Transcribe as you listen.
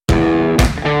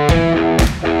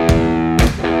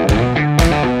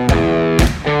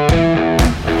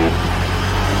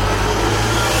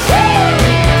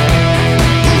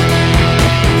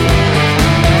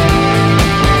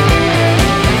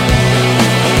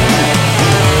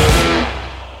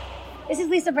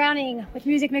Lisa Browning with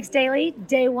Music Mix Daily,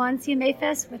 Day 1 CMA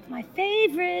Fest with my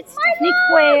favorite, Stephanie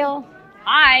Quayle.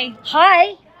 Hi.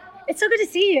 Hi. It's so good to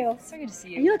see you. So good to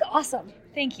see And you. you look awesome.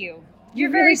 Thank you. You You're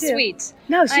very really do. sweet.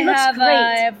 No, she looks great.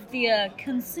 I have the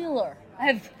concealer.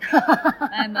 I'm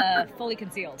fully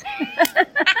concealed.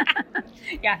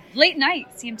 Yeah, late night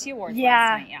CMT Awards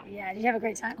last night. Yeah. Did you have a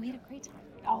great time? We had a great time.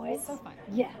 Always. So fun.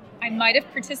 Yeah. I might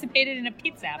have participated in a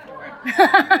pizza afterward.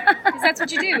 Because that's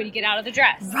what you do when you get out of the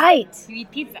dress. Right. You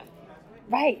eat pizza.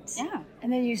 Right. Yeah.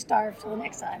 And then you starve till the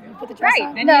next time. You put the dress Right.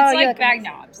 on. And No, it's you like look bag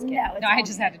amazing. knobs. No, I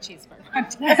just had a cheeseburger.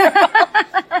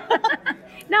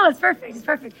 No, it's perfect. It's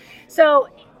perfect. So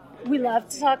we love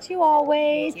to talk to you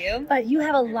always. Thank you. But you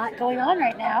have a lot going on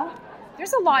right now.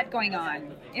 There's a lot going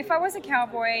on. If I Was a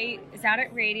Cowboy is out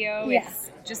at radio. Yeah.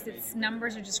 Its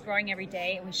numbers are just growing every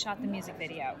day, and we shot the music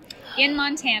video in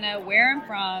Montana, where I'm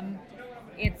from.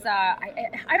 It's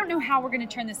I don't know how we're going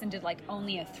to turn this into like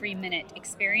only a 3-minute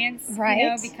experience, Right. You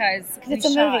know, because it's a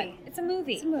movie. It's a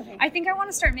movie. It's a movie. I think I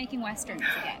want to start making westerns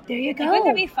again. There you go. Like, wouldn't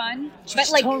that be fun? Should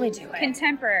totally do it.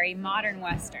 Contemporary, modern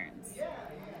westerns.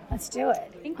 Let's do it.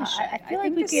 I think we should. I feel I like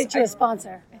think we this- could get you a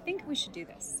sponsor. I think we should do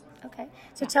this. Okay.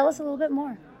 So tell us a little bit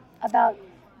more about.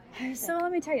 So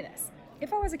let me tell you this.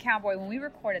 If I Was a Cowboy, when we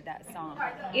recorded that song,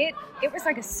 it was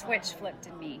like a switch flipped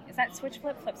in me. Is that switch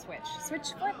flip? Flip switch.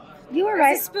 Switch flip? You were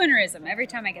right. It's a spoonerism every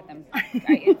time I get them.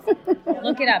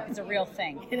 Look it up. It's a real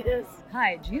thing. It is.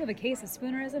 Hi, do you have a case of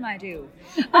spoonerism? I do.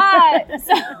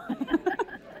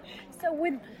 So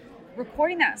with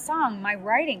recording that song, my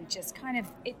writing just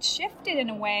it shifted in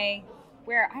a way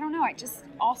where, I don't know, it just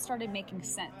all started making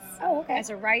sense. Oh, okay.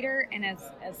 As a writer and as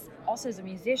also as a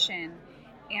musician.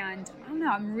 And I don't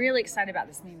know, I'm really excited about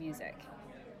this new music.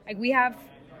 Like, we have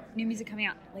new music coming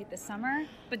out late this summer,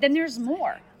 but then there's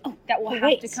more that will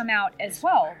have to come out as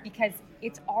well, because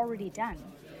it's already done.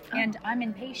 And I'm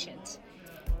impatient.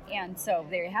 And so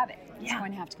there you have it. It's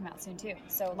going to have to come out soon too.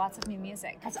 So lots of new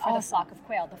music for awesome. the Flock of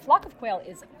Quail. The Flock of Quail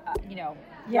is,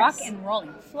 rock and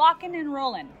rolling, flocking and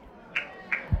rolling.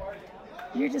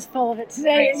 You're just full of it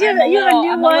today.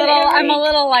 I'm a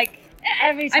little like,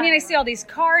 every time. I mean, I see all these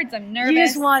cards. I'm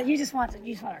nervous. You just want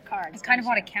our cards. I kind of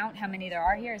want to count how many there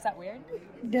are here. Is that weird?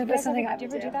 No, that's something I Do you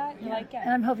would ever do that? You're like, yeah.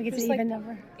 And I'm hoping it's There's an even like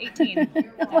number. 18. I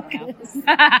Oh, don't know. goodness.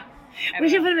 We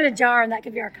should put them in a jar, and that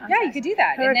could be our contest. Yeah, you could do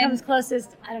that. Whoever And then comes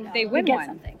closest, I don't know. they win you get one.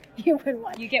 something. You win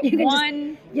one. You get can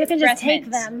one you can just breath take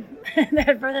mint. them.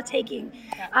 They're for the taking.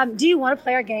 Yeah. Do you want to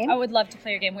play our game? I would love to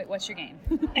play your game. Wait, what's your game?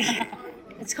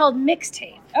 It's called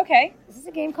Mixtape. Okay. This is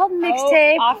a game called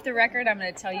Mixtape. Oh, off the record, I'm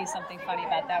going to tell you something funny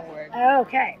about that word.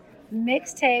 Okay.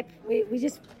 Mixtape.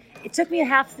 It took me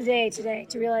half the day today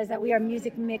to realize that we are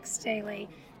Music Mix Daily.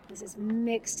 This is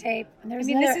Mixtape. And there's I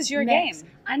mean, this another is your mix.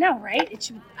 game. I know, right?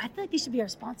 I feel like they should be our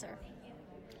sponsor.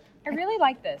 I really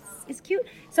like this. It's cute.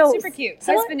 So Super cute.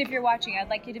 Husband, if you're watching, I'd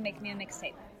like you to make me a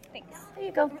mixtape. Thanks. There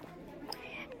you go.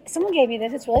 Someone gave me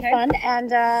this. It's really Okay. fun,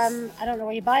 and I don't know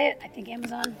where you buy it. I think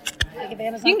Amazon. I give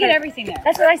Amazon. You can get credit. everything there.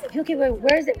 That's what I said. People keep going,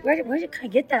 where is it? Where can I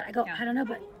get that? I go, Yeah. I don't know,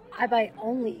 but I buy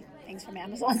only things from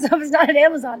Amazon. So if it's not at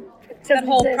Amazon, it That doesn't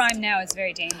whole exist. Prime Now is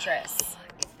very dangerous.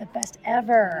 It's the best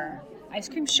ever. Ice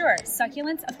cream, sure.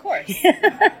 Succulents, of course.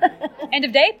 End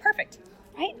of day, perfect.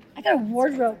 Right? I got a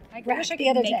wardrobe I rack wish I the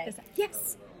could other make day. this.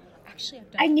 Yes. Actually,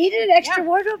 I've done I needed an extra Yeah.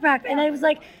 wardrobe rack, and I was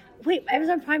like, wait,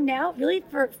 Amazon Prime Now? Really?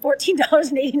 For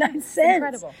 $14.89?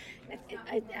 incredible.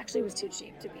 It actually was too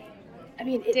cheap to be. I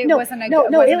mean, It no, wasn't a- no,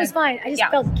 it no, it wasn't was a- fine. I just yeah.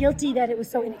 felt guilty that it was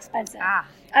so inexpensive. Ah.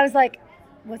 I was like,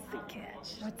 what's the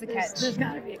catch? What's the There's- catch? There's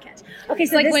got to be a catch. Okay,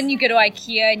 It's so like this, when you go to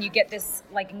IKEA and you get this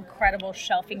like incredible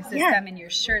shelving system, Yeah. and you're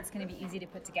sure it's going to be easy to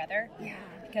put together Yeah,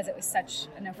 because it was such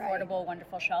an affordable,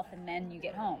 wonderful shelf, and then you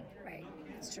get home. right.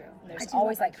 That's true. I There's do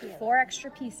always love like IKEA. 4 extra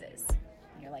pieces.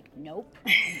 And you're like, nope.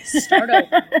 And you start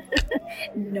over.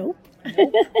 Nope.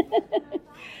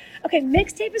 Okay,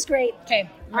 mixtape is great. Okay,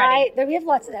 ready. We have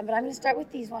lots of them, but I'm going to start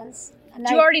with these ones. And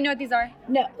Do you already know what these are?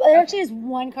 No, well, there actually is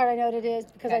one card I know what it is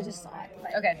because I Okay. just saw it.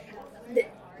 But Okay.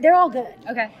 they're all good.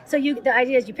 Okay. So the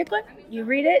idea is you pick one, you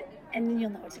read it, and then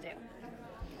you'll know what to do.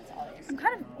 That's all it is. I'm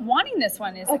kind of wanting this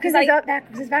one. Is Oh, because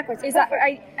it's backwards. Is Go that for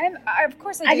it. of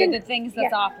course I I do didn't- the things that's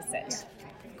yeah. opposite.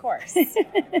 Of course.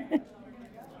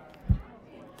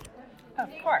 Of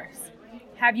course.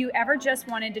 Have you ever just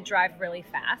wanted to drive really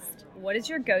fast? What is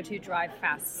your go-to drive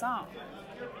fast song?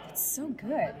 It's so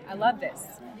good. I love this.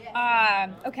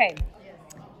 Okay.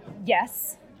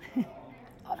 Yes.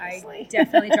 Obviously. I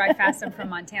definitely drive fast. I'm from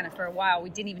Montana. For a while, we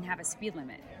didn't even have a speed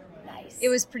limit. Nice. It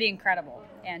was pretty incredible.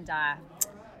 And I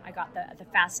got the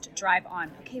fast drive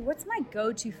on. Okay, what's my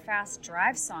go-to fast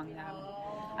drive song, though?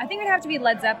 I think it would have to be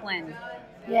Led Zeppelin.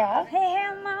 Yeah. Hey, hey,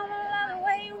 mama, love the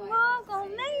way you walk on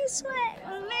me. sweat.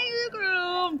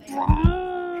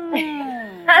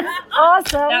 That's That's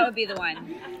awesome. That would be the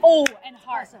one. Oh, and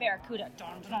Heart, Awesome. Barracuda.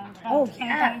 Dun, dun, dun, Oh, dun,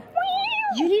 yeah. dun.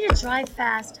 You need a Drive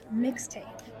Fast mixtape.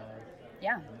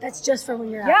 Yeah. That's just for when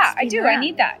you're out. Yeah, I speeding do. I around.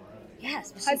 need that.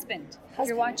 Yes. Husband, if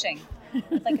you're watching,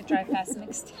 I'd like a Drive Fast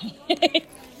mixtape.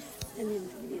 And then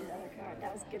we need another card.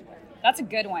 That was a good one. That's a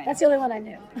good one. That's the only one I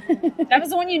knew. That was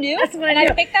the one you knew? That's the one I and knew.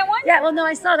 I picked that one? Yeah, well, no,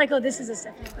 I saw it. I go, this is a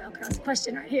Stephanie Quayle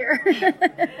question right here.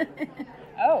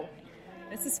 Oh,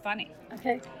 this is funny.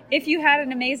 Okay. If you had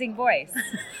an amazing voice.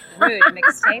 Rude,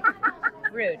 mixtape.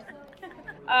 Rude.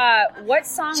 What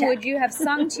song Check. would you have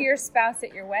sung to your spouse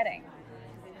at your wedding?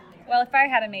 Well, if I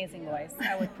had an amazing voice,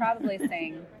 I would probably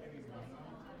sing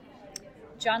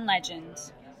John Legend.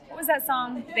 What was that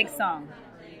song? Big song.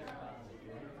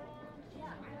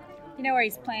 You know where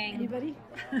he's playing? Anybody?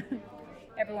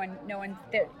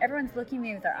 Everyone's looking at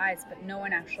me with their eyes, but no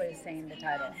one actually is saying the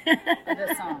title of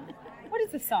the song. What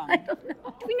is the song? I don't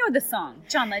know. We know the song.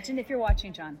 John Legend. If you're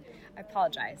watching, John, I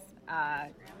apologize.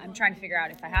 I'm trying to figure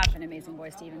out if I have an amazing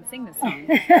voice to even sing this song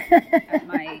at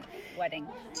my wedding.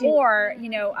 Or,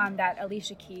 that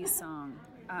Alicia Keys song.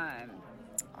 I'll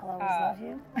always love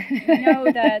you.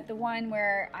 The one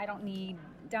where I don't need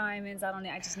diamonds,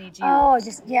 I just need you. Oh,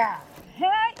 just, yeah. Hey,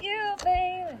 you,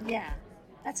 baby. Yeah.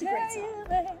 That's a great Hey, song. you,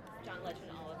 baby. John Legend,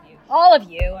 all of you. All of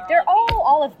you. They're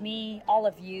all of me, all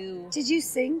of you. Did you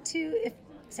sing to, if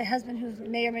say husband who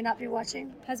may or may not be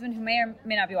watching? Husband who may or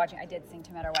may not be watching, I did sing to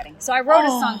him at our wedding. So I wrote a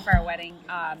song for our wedding.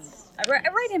 I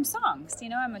write him songs.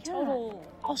 I'm a total...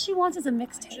 All she wants is a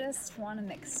mixtape. Just want a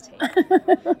mixtape.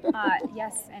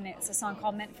 Yes, and it's a song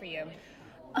called Meant for You.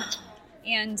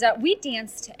 And we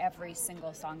danced to every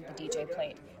single song the DJ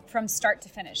played, from start to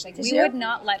finish. Like, we would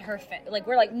not let her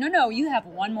we're like, no, you have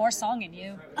one more song in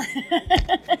you.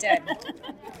 We did.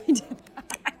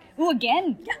 Ooh,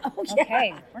 again? Yeah, oh, yeah.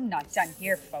 Okay, we're not done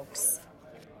here, folks.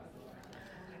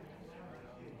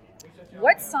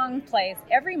 What song plays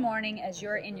every morning as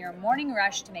you're in your morning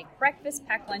rush to make breakfast,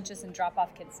 pack lunches, and drop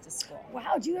off kids to school?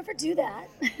 Wow, do you ever do that?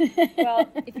 Well,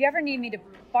 if you ever need me to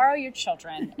borrow your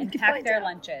children and can pack find their out.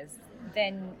 lunches,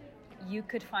 then you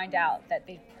could find out that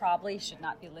they probably should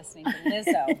not be listening to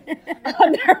Lizzo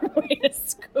on their way to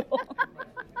school.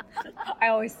 I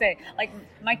always say, like,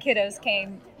 my kiddos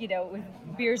came, with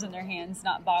beers in their hands,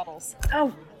 not bottles.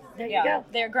 Oh, there you go.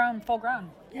 They're full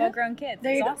grown kids.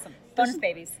 There you It's go. awesome. Bonus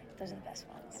babies. Those are the best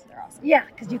ones. They're awesome. Yeah,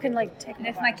 because you can take them. And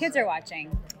if my kids are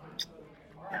watching,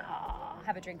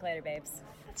 have a drink later, babes.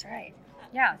 That's right.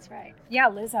 Yeah. That's right. Yeah,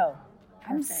 Lizzo.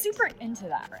 I'm Perfect. super into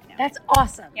that right now. That's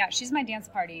awesome. Yeah, she's my dance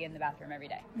party in the bathroom every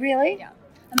day. Really? Yeah.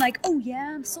 I'm like, oh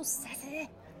yeah, I'm so sassy.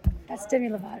 That's Demi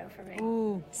Lovato for me.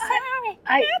 Ooh. Sorry.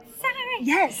 Sorry.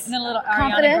 Yes. And then a little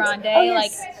Confident. Ariana Grande, Oh,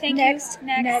 yes. like, thank Next. you.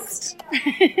 Next.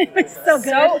 It's so good.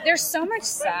 So there's so much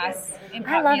sass in I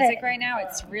pop love music it. right now.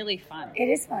 It's really fun. It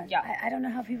is fun. Yeah. I don't know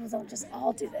how people don't just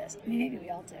all do this. I mean, maybe we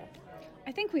all do.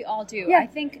 I think we all do. Yeah. I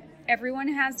think everyone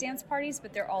has dance parties,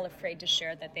 but they're all afraid to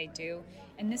share that they do.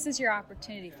 And this is your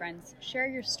opportunity, friends. Share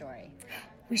your story.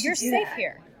 We should You're do safe that.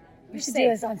 here. We should safe. do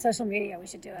this on social media. We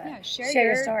should do it. Yeah, share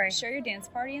your story. Share your dance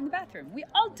party in the bathroom. We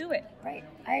all do it. Right.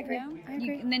 I agree. You know? I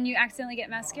agree. And then you accidentally get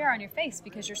mascara on your face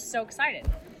because you're so excited.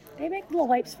 They make little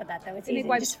wipes for that, though. It's They easy. make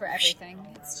wipes Just for everything.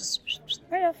 It's just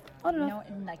right off. On and off. no,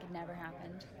 and like it never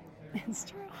happened. It's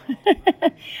true.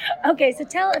 Okay, so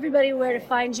tell everybody where to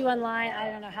find you online. I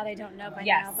don't know how they don't know by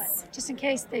Yes. now, but just in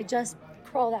case they just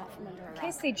crawled out from under a In rock.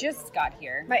 case they just got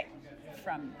here Right.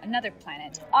 from another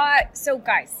planet. So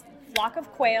guys, Flock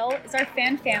of Quayle is our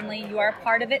fan family. You are a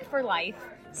part of it for life.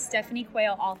 Stephanie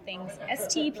Quayle, all things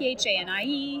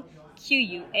STEPHANIEQUAYLE.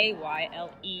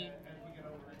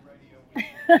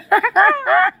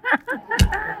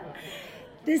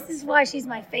 This is why she's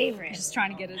my favorite. Just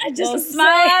trying to get a I just little was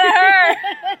smile out of her.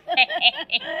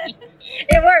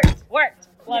 It worked. Worked.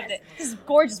 Loved Yes. it. This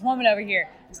gorgeous woman over here.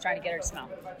 Just trying to get her to smile.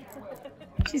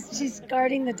 She's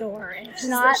guarding the door, and it's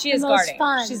not She the is most guarding.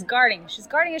 fun. She's guarding. She's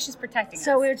guarding us. She's protecting us.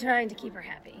 So we're trying to keep her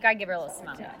happy. Gotta give her a little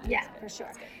smile. Yeah, for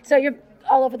sure. So you're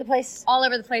all over the place. All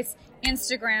over the place.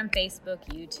 Instagram, Facebook,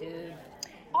 YouTube.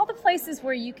 All the places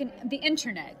where you can. The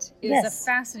internet is Yes. a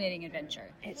fascinating adventure.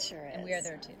 It sure is. And we are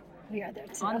there too. We are there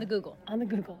too. On the Google. On the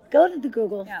Google. Go to the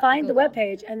Google, Yeah, find Google. the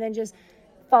webpage, and then just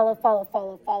follow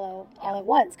all at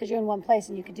once, because you're in one place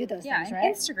and you can do those Yeah, things, and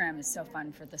right? Instagram is so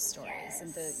fun for the stories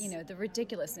and the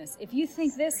ridiculousness. If you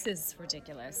think this is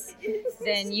ridiculous,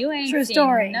 then you ain't True seen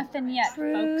story. nothing yet,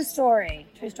 True folks. story.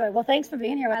 True story. Well, thanks for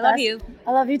being here with us. I love you.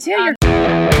 I love you too. You're